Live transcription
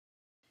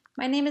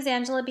My name is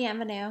Angela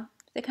Bienvenue.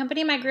 The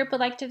company my group would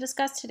like to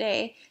discuss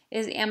today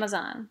is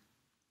Amazon.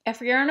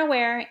 If you're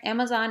unaware,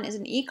 Amazon is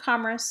an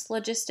e-commerce,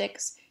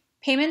 logistics,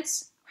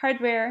 payments,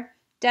 hardware,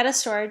 data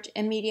storage,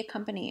 and media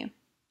company.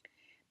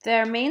 They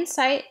are a main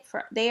site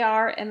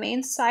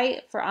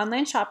for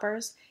online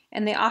shoppers,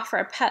 and they offer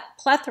a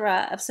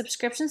plethora of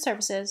subscription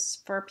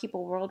services for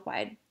people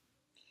worldwide.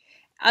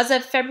 As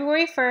of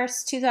February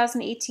 1st,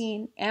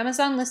 2018,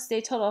 Amazon listed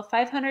a total of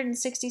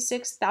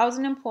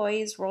 566,000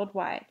 employees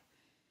worldwide.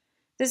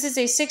 This is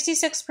a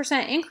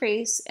 66%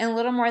 increase in a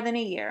little more than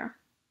a year.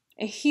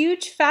 A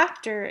huge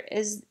factor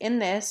in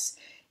this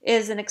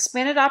is an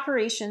expanded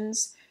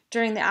operations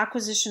during the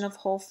acquisition of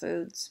Whole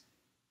Foods.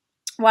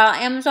 While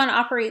Amazon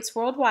operates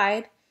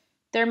worldwide,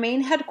 their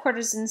main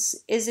headquarters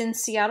is in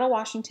Seattle,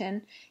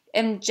 Washington,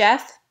 and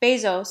Jeff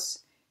Bezos,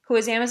 who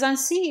is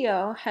Amazon's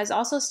CEO, has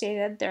also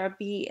stated there will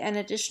be an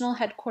additional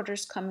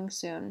headquarters coming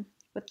soon,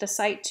 with the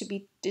site to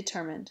be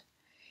determined.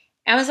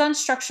 Amazon's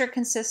structure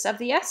consists of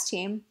the S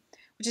team,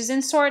 which is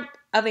in sort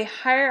of a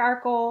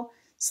hierarchical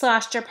 /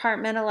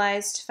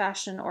 departmentalized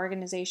fashion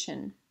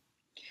organization.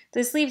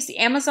 This leaves the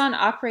Amazon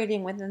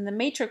operating within the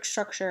matrix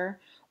structure,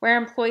 where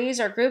employees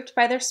are grouped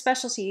by their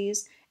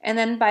specialties and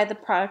then by the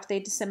product they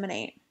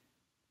disseminate.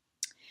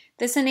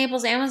 This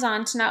enables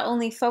Amazon to not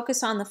only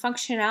focus on the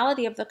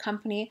functionality of the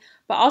company,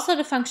 but also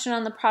to function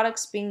on the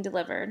products being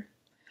delivered.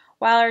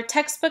 While our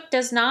textbook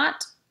does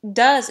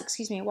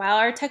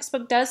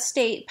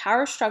state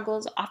power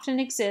struggles often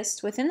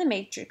exist within the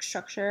matrix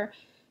structure,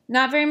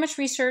 not very much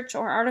research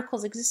or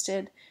articles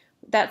existed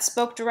that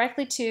spoke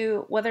directly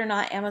to whether or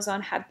not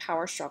Amazon had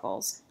power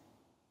struggles.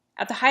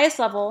 At the highest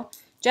level,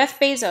 Jeff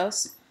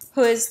Bezos,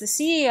 who is the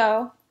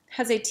CEO,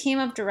 has a team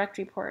of direct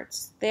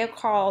reports. They are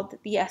called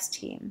the S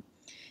team.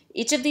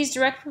 Each of these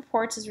direct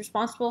reports is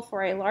responsible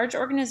for a large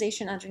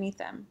organization underneath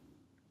them.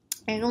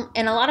 In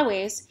a lot of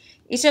ways,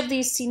 each of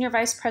these senior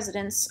vice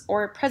presidents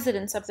or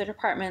presidents of the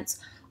departments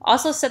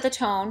also set the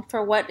tone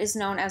for what is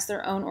known as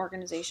their own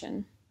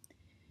organization.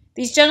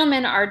 These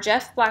gentlemen are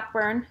Jeff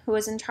Blackburn, who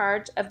is in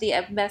charge of the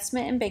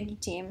investment and banking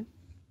team,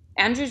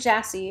 Andrew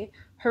Jassy,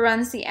 who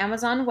runs the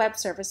Amazon Web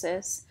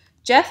Services,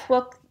 Jeff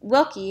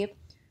Wilke,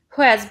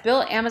 who has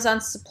built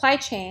Amazon's supply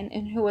chain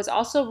and who was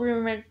also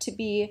rumored to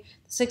be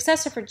the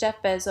successor for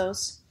Jeff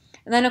Bezos.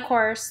 And then, of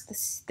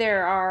course,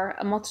 there are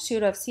a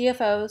multitude of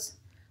CFOs,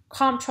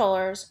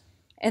 comptrollers,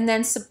 and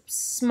then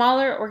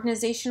smaller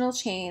organizational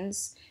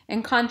chains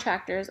and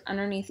contractors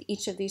underneath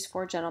each of these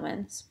four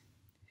gentlemen.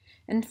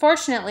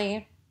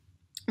 Unfortunately,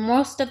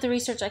 most of the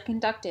research I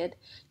conducted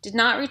did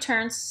not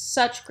return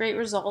such great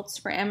results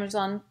for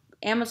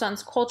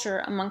Amazon's culture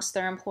amongst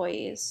their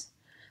employees.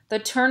 The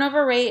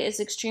turnover rate is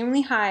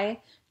extremely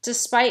high,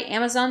 despite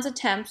Amazon's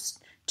attempts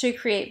to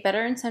create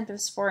better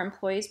incentives for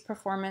employees'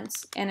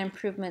 performance and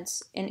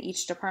improvements in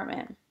each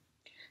department.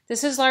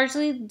 This is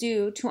largely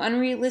due to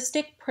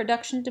unrealistic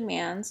production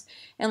demands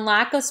and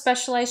lack of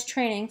specialized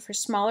training for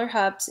smaller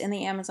hubs in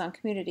the Amazon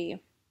community.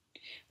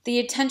 The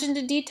attention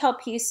to detail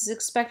piece is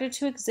expected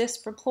to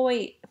exist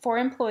for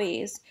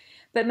employees,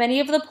 but many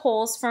of the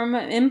polls from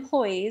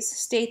employees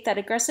state that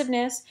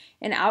aggressiveness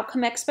and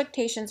outcome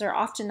expectations are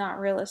often not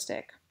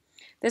realistic.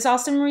 This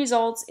often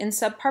results in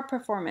subpar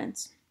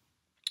performance.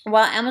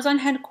 While Amazon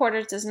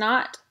headquarters does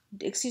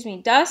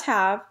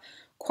have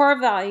core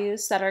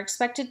values that are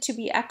expected to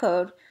be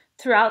echoed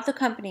throughout the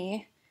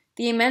company,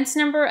 the immense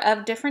number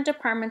of different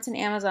departments in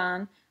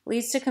Amazon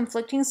leads to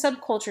conflicting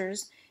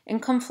subcultures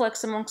and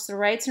conflicts amongst the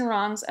rights and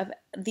wrongs of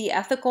the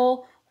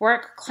ethical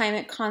work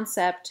climate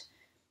concept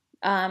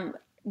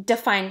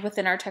defined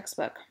within our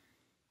textbook.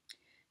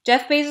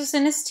 Jeff Bezos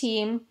and his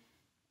team,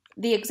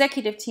 the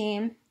executive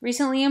team,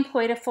 recently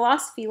employed a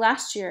philosophy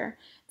last year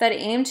that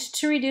aimed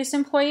to reduce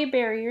employee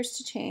barriers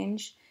to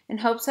change in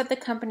hopes that the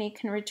company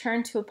can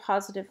return to a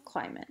positive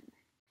climate.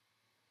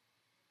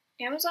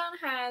 Amazon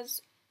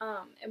has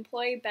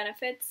employee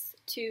benefits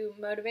to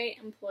motivate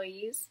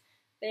employees.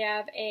 They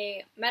have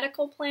a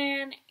medical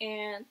plan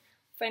and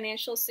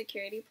financial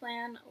security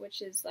plan,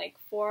 which is like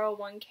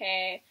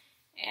 401k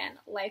and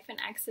life and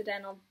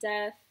accidental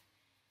death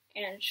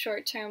and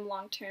short-term,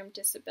 long-term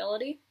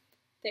disability.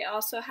 They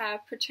also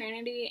have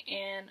paternity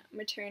and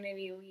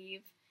maternity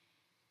leave,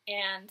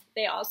 and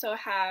they also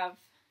have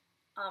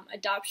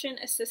adoption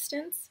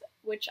assistance,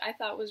 which I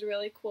thought was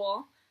really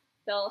cool.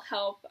 They'll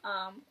help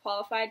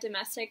qualify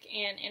domestic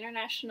and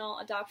international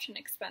adoption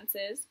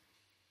expenses,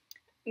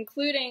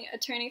 including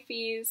attorney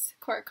fees,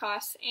 court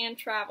costs, and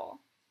travel.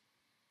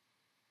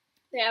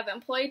 They have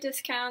employee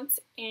discounts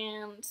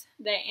and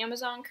the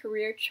Amazon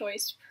Career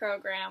Choice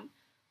program,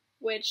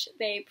 which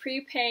they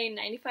prepay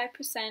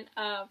 95%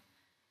 of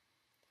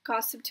the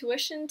cost of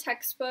tuition,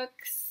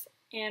 textbooks,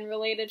 and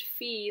related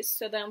fees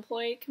so the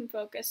employee can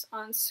focus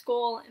on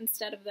school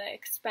instead of the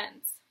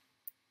expense.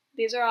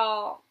 These are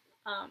all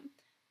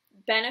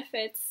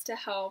benefits to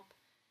help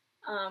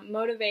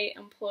motivate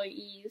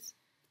employees.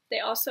 They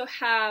also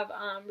have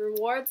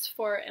rewards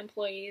for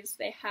employees.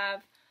 They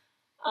have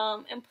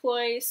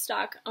employee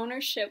stock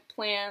ownership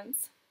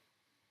plans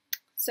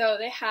So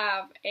they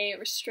have a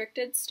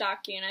restricted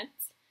stock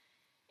units,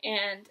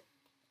 and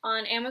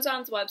on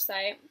Amazon's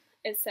website,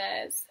 it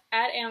says,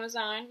 at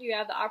Amazon, you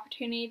have the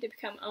opportunity to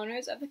become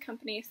owners of the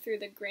company through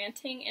the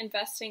granting and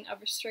vesting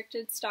of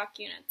restricted stock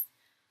units.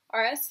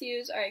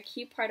 RSUs are a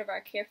key part of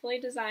our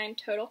carefully designed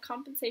total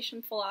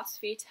compensation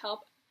philosophy to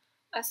help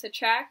us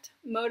attract,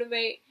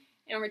 motivate,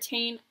 and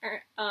retain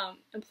our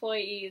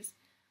employees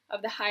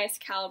of the highest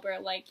caliber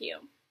like you.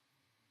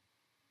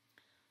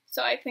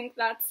 So I think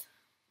that's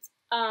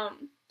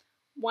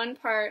one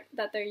part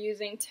that they're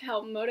using to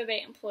help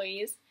motivate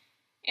employees.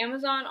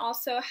 Amazon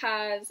also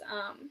has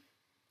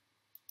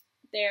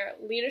their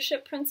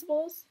leadership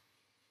principles.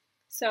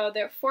 So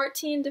there are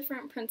 14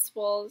 different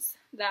principles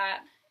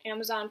that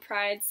Amazon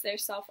prides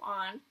themselves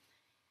on,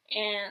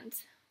 and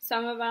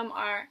some of them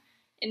are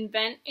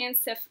invent and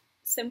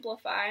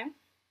simplify,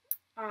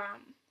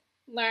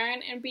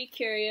 learn and be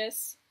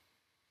curious,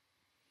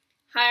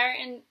 hire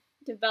and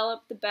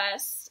develop the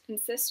best,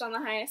 insist on the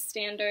highest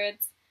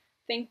standards,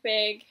 think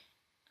big,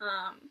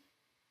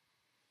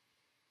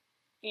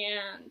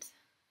 and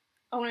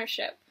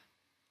ownership.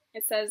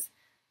 It says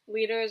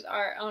leaders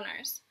are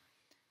owners.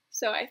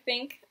 So I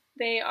think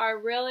they are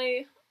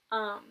really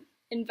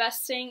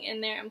investing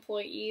in their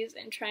employees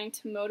and trying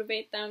to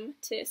motivate them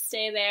to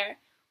stay there,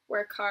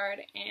 work hard,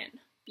 and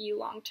be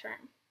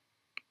long-term.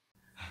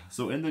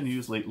 So in the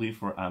news lately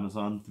for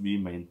Amazon, three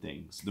main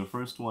things. The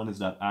first one is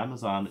that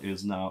Amazon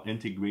is now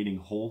integrating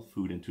whole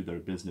food into their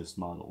business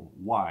model.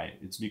 Why?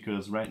 It's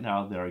because right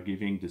now they are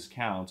giving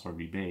discounts or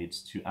rebates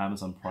to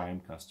Amazon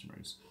Prime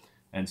customers.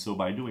 And so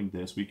by doing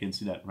this, we can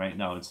see that right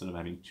now, instead of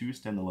having two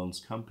standalone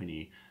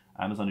companies,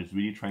 Amazon is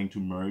really trying to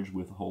merge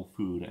with Whole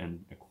Food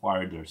and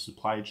acquire their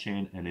supply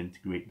chain and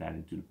integrate that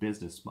into the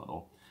business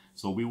model.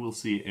 So we will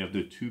see if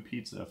the two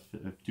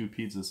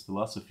pizzas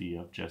philosophy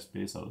of Jeff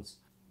Bezos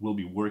will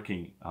be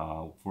working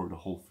for the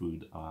Whole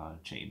Food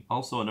chain.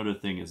 Also, another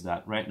thing is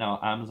that right now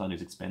Amazon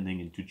is expanding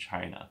into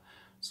China.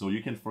 So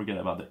you can forget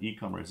about the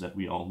e-commerce that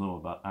we all know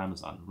about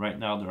Amazon. Right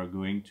now, there are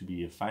going to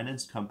be a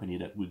finance company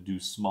that would do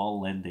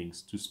small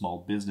lendings to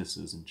small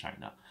businesses in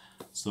China.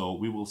 So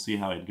we will see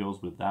how it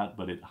goes with that,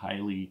 but it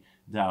highly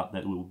doubt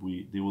that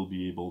they will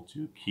be able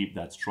to keep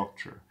that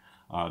structure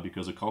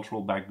because the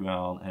cultural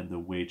background and the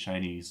way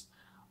Chinese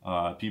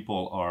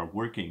people are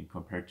working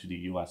compared to the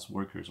US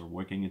workers are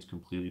working is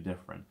completely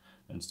different.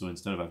 And so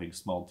instead of having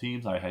small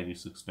teams, I highly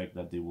suspect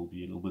that they will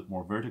be a little bit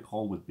more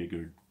vertical with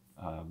bigger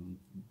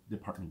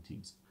department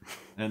teams.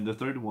 And the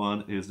third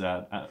one is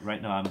that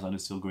right now Amazon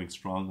is still going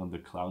strong on the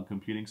cloud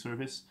computing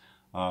service,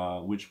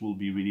 which will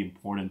be really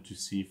important to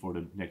see for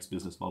the next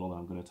business model that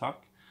I'm going to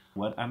talk.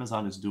 What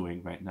Amazon is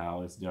doing right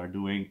now is they are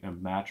doing a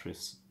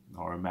matrix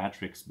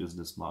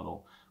business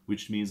model,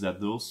 which means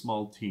that those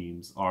small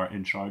teams are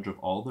in charge of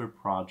all their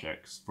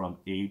projects from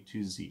A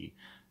to Z,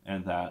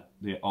 and that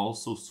they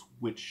also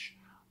switch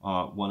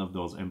one of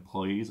those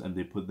employees and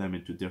they put them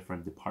into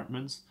different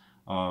departments.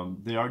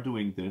 They are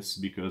doing this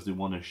because they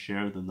want to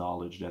share the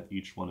knowledge that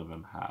each one of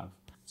them have.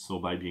 So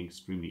by being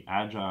extremely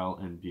agile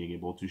and being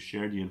able to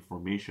share the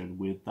information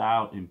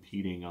without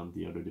impeding on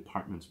the other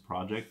department's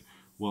project,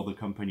 well, the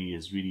company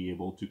is really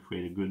able to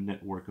create a good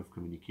network of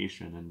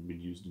communication and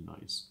reduce the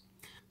noise.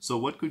 So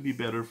what could be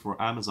better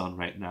for Amazon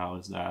right now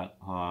is that,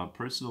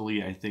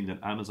 personally, I think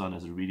that Amazon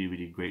has a really,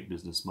 really great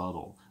business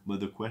model.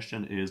 But the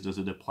question is, does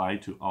it apply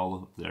to all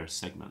of their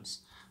segments?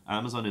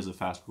 Amazon is a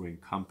fast-growing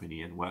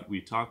company, and what we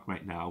talked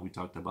right now, we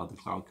talked about the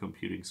cloud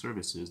computing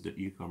services, the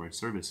e-commerce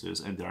services,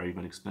 and they are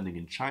even expanding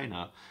in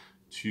China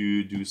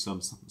to do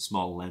some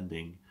small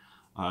lending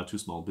to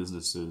small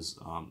businesses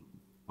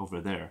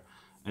over there.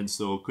 And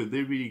so could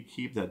they really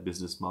keep that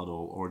business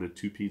model or the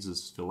two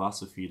pizzas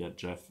philosophy that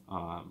Jeff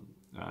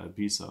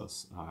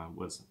Bezos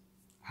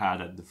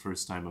had at the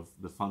first time of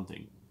the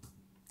funding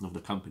of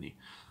the company?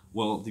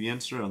 Well, the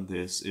answer on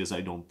this is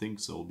I don't think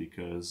so,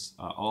 because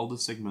all the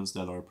segments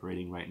that are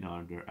operating right now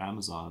under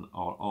Amazon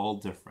are all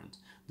different.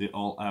 They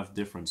all have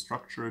different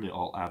structure, they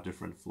all have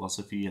different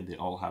philosophy, and they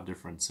all have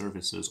different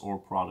services or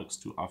products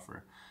to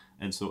offer.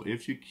 And so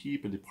if you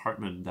keep a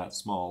department that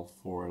small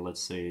for,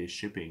 let's say,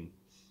 shipping,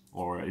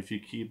 or if you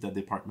keep that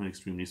department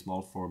extremely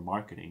small for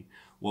marketing,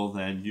 well,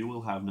 then you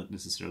will have not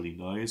necessarily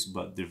noise,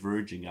 but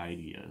diverging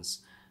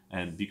ideas.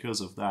 And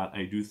because of that,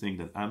 I do think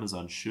that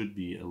Amazon should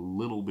be a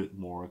little bit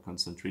more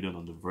concentrated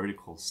on the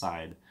vertical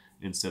side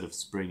instead of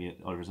spreading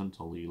it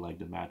horizontally like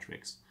the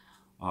matrix.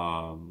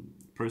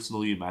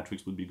 Personally,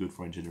 matrix would be good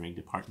for engineering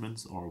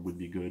departments, or would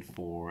be good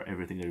for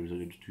everything that is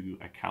related to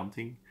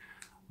accounting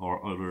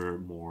or other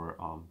more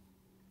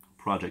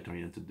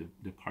project-oriented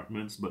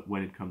departments. But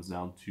when it comes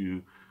down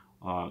to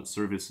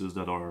services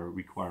that are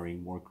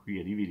requiring more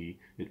creativity,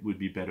 it would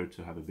be better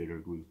to have a bigger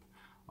group.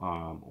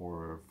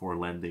 Or for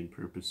lending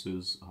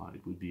purposes,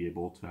 it would be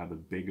able to have a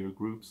bigger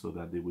group so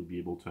that they would be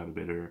able to have a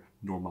better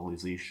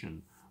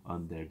normalization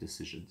on their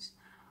decisions.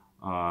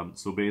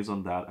 So based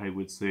on that, I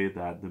would say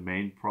that the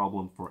main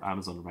problem for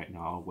Amazon right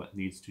now, what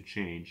needs to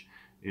change,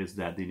 is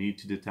that they need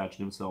to detach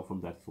themselves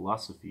from that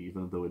philosophy,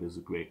 even though it is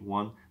a great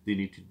one. They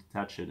need to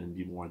detach it and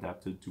be more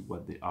adapted to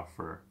what they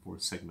offer for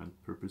segment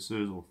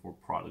purposes or for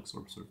products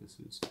or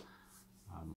services.